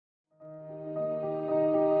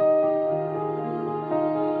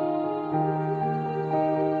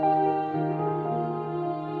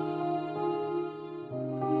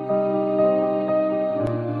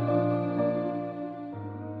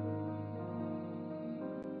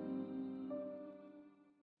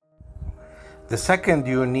The second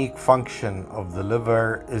unique function of the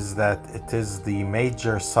liver is that it is the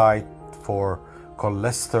major site for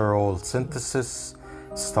cholesterol synthesis,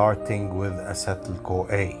 starting with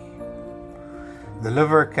acetyl-CoA. The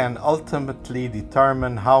liver can ultimately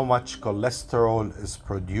determine how much cholesterol is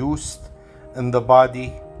produced in the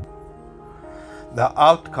body. The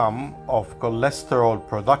outcome of cholesterol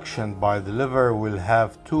production by the liver will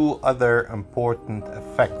have two other important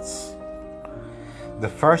effects. The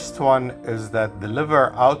first one is that the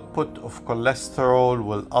liver output of cholesterol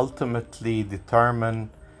will ultimately determine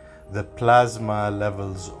the plasma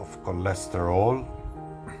levels of cholesterol.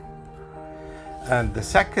 And the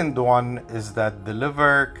second one is that the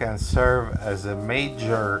liver can serve as a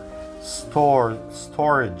major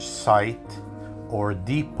storage site or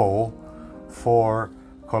depot for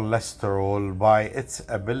cholesterol by its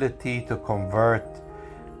ability to convert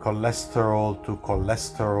cholesterol to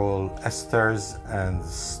cholesterol esters and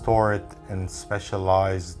store it in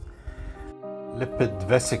specialized lipid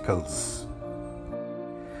vesicles.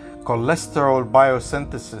 Cholesterol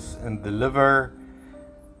biosynthesis in the liver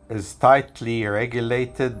is tightly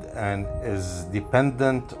regulated and is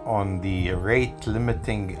dependent on the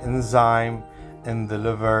rate-limiting enzyme in the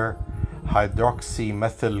liver,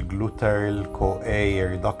 hydroxymethylglutaryl CoA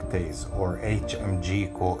reductase, or HMG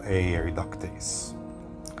CoA reductase.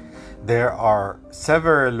 There are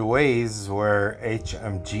several ways where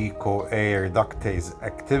HMG CoA reductase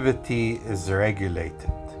activity is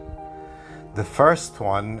regulated. The first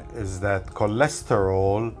one is that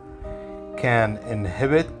cholesterol can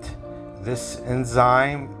inhibit this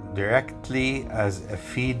enzyme directly as a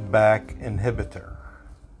feedback inhibitor.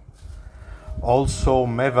 Also,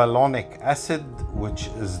 mevalonic acid, which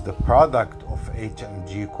is the product of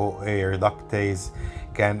HMG CoA reductase,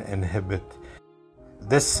 can inhibit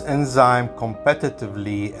this enzyme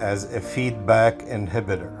competitively as a feedback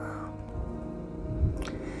inhibitor.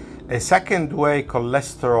 A second way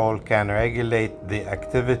cholesterol can regulate the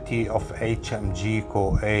activity of HMG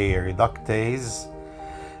CoA reductase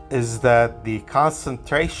is that the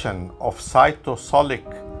concentration of cytosolic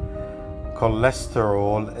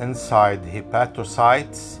cholesterol inside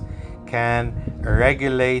hepatocytes can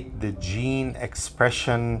regulate the gene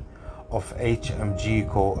expression of HMG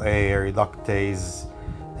CoA reductase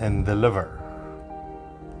in the liver.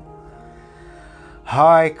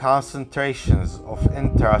 High concentrations of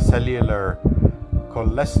intracellular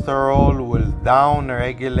cholesterol will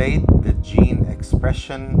downregulate the gene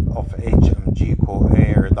expression of HMG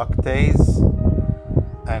CoA reductase,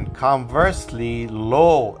 and conversely,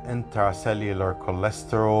 low intracellular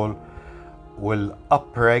cholesterol will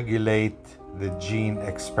upregulate the gene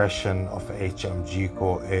expression of HMG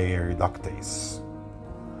CoA reductase.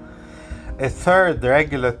 A third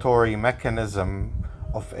regulatory mechanism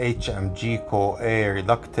of HMG CoA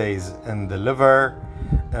reductase in the liver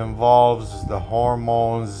involves the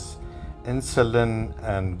hormones insulin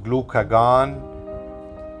and glucagon.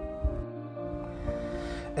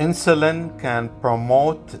 Insulin can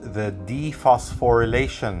promote the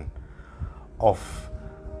dephosphorylation of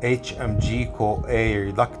HMG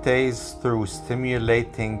CoA reductase through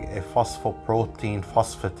stimulating a phosphoprotein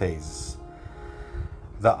phosphatase.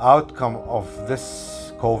 The outcome of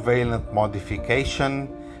this covalent modification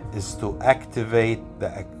is to activate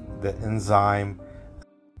the enzyme.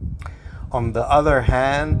 On the other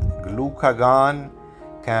hand, glucagon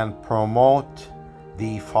can promote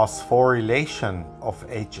the phosphorylation of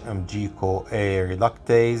HMG CoA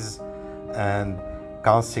reductase and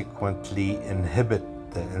consequently inhibit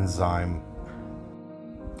the enzyme.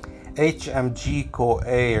 HMG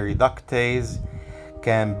CoA reductase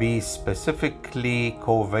can be specifically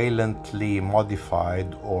covalently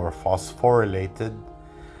modified or phosphorylated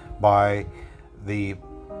by the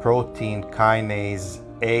protein kinase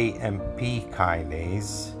AMP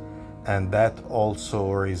kinase, and that also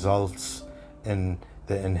results in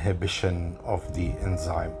the inhibition of the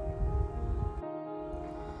enzyme.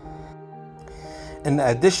 In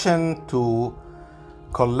addition to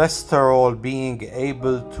cholesterol being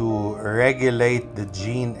able to regulate the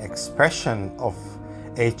gene expression of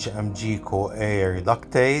HMG CoA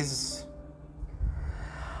reductase,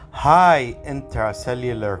 high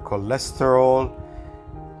intracellular cholesterol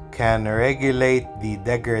can regulate the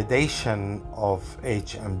degradation of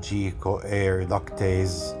HMG CoA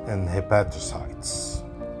reductase in hepatocytes.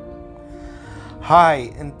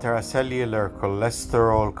 High intracellular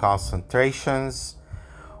cholesterol concentrations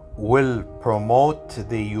will promote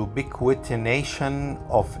the ubiquitination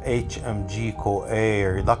of HMG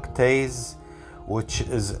CoA reductase, which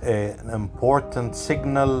is an important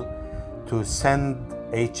signal to send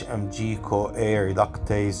HMG CoA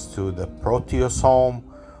reductase to the proteasome,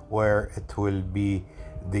 where it will be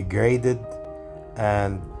degraded,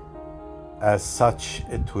 and as such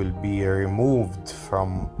it will be removed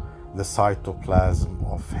from the cytoplasm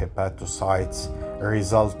of hepatocytes,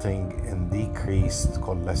 resulting in decreased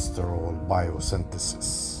cholesterol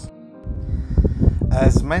biosynthesis.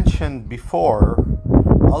 As mentioned before,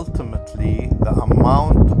 ultimately the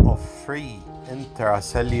amount of free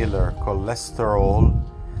intracellular cholesterol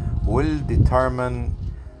will determine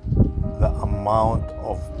the amount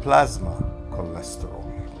of plasma cholesterol.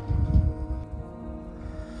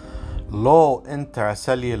 Low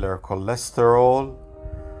intracellular cholesterol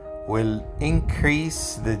will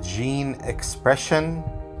increase the gene expression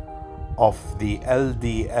of the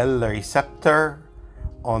LDL receptor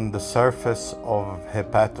on the surface of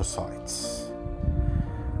hepatocytes.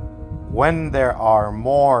 When there are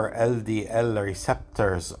more LDL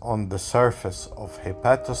receptors on the surface of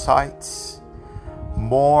hepatocytes,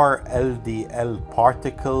 more LDL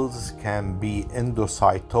particles can be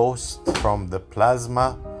endocytosed from the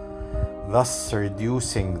plasma, thus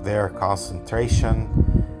reducing their concentration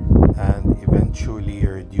and eventually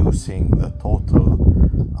reducing the total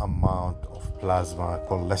amount of plasma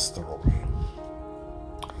cholesterol.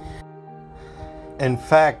 In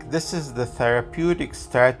fact, this is the therapeutic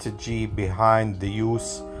strategy behind the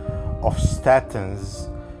use of statins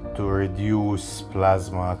to reduce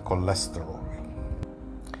plasma cholesterol.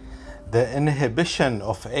 The inhibition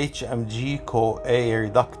of HMG CoA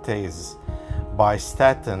reductase by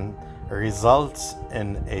statin results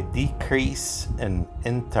in a decrease in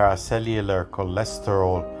intracellular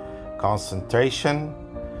cholesterol concentration,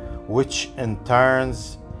 which in turn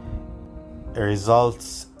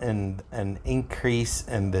results in an increase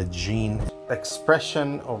in the gene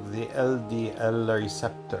expression of the LDL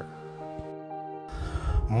receptor.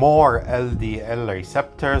 More LDL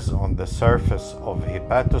receptors on the surface of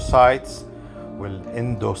hepatocytes will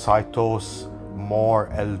endocytose more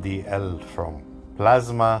LDL from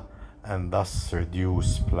plasma and thus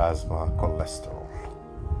reduce plasma cholesterol.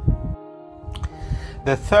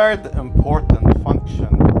 The third important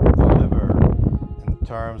function of the liver in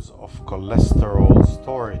terms of cholesterol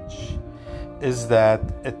storage is that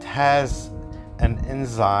it has an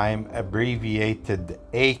enzyme abbreviated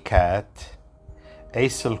ACAT,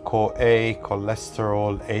 acyl-CoA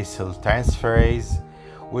cholesterol acyl transferase,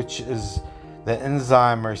 which is the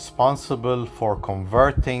enzyme responsible for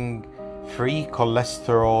converting free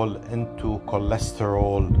cholesterol into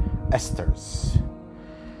cholesterol esters.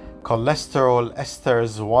 Cholesterol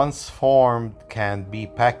esters, once formed, can be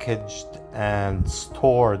packaged and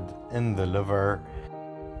stored in the liver.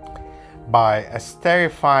 By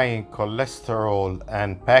esterifying cholesterol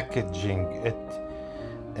and packaging it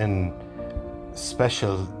in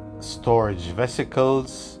special storage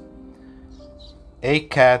vesicles,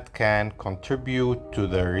 ACAT can contribute to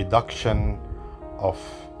the reduction of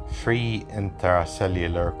free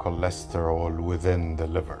intracellular cholesterol within the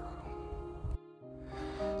liver.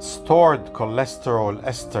 Stored cholesterol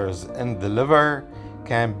esters in the liver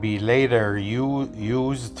can be later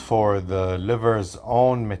used for the liver's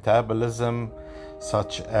own metabolism,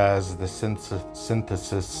 such as the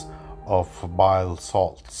synthesis of bile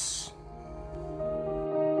salts.